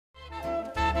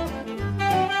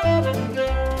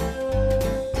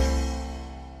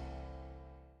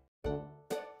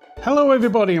Hello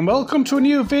everybody and welcome to a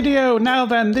new video. Now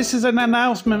then, this is an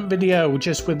announcement video.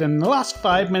 Just within the last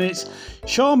 5 minutes,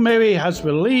 Sean Murray has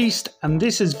released, and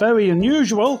this is very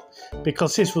unusual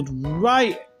because this was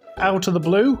right out of the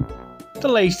blue, the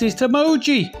latest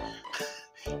emoji.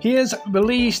 He has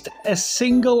released a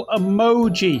single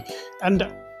emoji,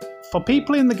 and for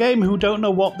people in the game who don't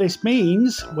know what this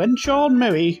means, when Sean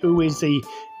Murray, who is the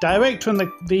director and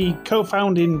the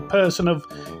co-founding person of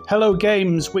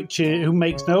EliteGamers, who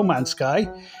makes No Man's Sky,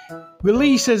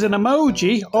 releases an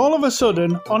emoji, all of a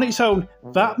sudden, on its own,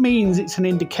 that means it's an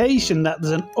indication that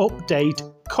there's an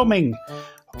update coming.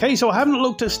 Okay, so I haven't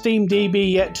looked at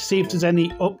SteamDB yet to see if there's any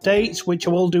updates, which I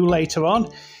will do later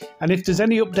on. And if there's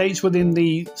any updates within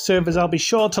the servers, I'll be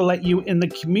sure to let you in the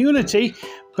community.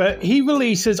 But he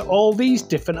releases all these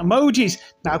different emojis.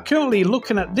 Now, currently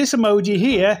looking at this emoji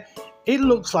here, it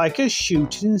looks like a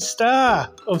shooting star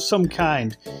of some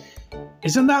kind.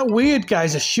 Isn't that weird,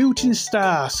 guys? A shooting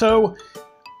star. So,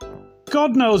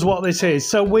 God knows what this is.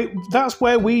 So that's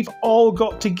where we've all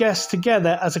got to guess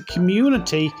together as a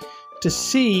community to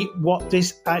see what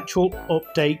this actual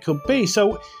update could be.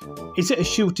 So, is it a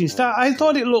shooting star? I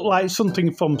thought it looked like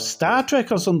something from Star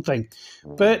Trek or something.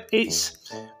 But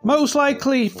it's most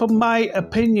likely, from my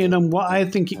opinion and what I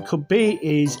think it could be,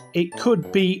 is it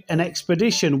could be an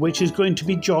expedition which is going to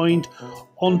be joined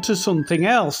onto something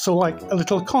else. So like a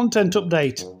little content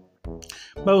update.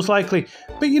 Most likely.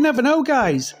 But you never know,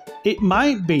 guys. It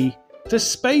might be the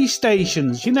space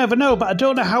stations. You never know, but I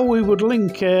don't know how we would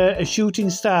link a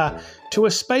shooting star to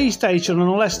a space station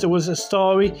unless there was a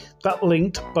story that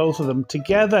linked both of them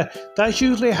together. That's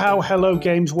usually how Hello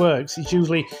Games works. It's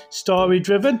usually story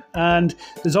driven and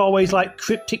there's always like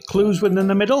cryptic clues within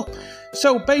the middle.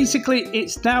 So basically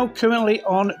it's now currently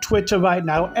on Twitter right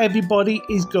now. Everybody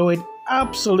is going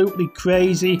absolutely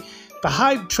crazy. The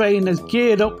hype train has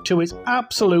geared up to its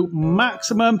absolute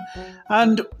maximum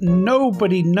and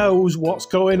nobody knows what's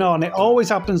going on. It always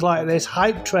happens like this.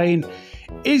 Hype train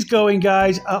is going,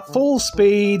 guys, at full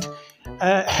speed,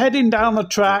 heading down the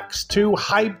tracks to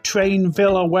Hype Train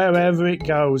Villa, wherever it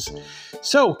goes.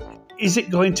 So, is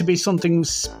it going to be something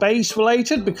space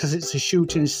related because it's a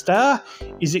shooting star?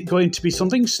 Is it going to be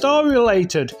something story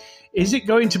related? Is it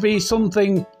going to be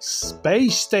something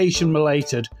space station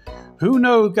related? Who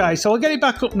knows, guys? So I'll get it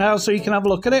back up now so you can have a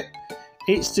look at it.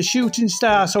 It's the shooting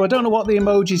star, so I don't know what the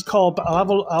emoji is called, but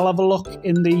I'll have a look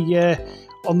in the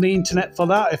on the internet for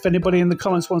that if anybody in the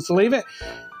comments wants to leave it.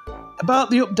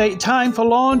 About the update time for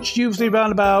launch, usually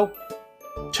around about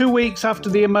 2 weeks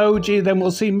after the emoji, then we'll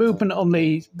see movement on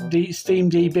the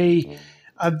SteamDB,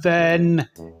 and then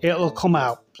it'll come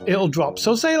out. It'll drop.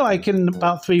 So say like in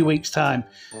about 3 weeks' time.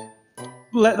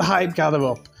 Let the hype gather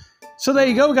up. So there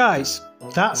you go, guys.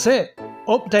 That's it.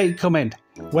 Update coming.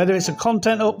 Whether it's a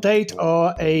content update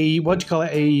or a,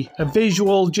 a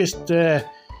visual, just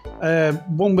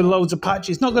one with loads of patches.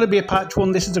 It's not going to be a patch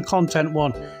one. This is a content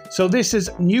one. So this is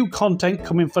new content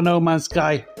coming for No Man's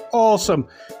Sky. Awesome.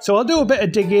 So I'll do a bit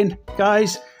of digging,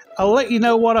 guys. I'll let you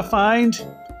know what I find.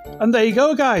 And there you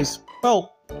go, guys.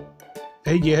 Well,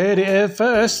 you heard it here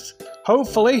first.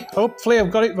 Hopefully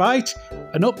I've got it right.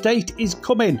 An update is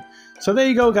coming. So there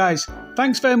you go, guys.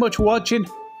 Thanks very much for watching.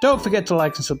 Don't forget to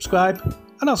like and subscribe,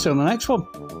 and I'll see you on the next one.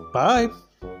 Bye.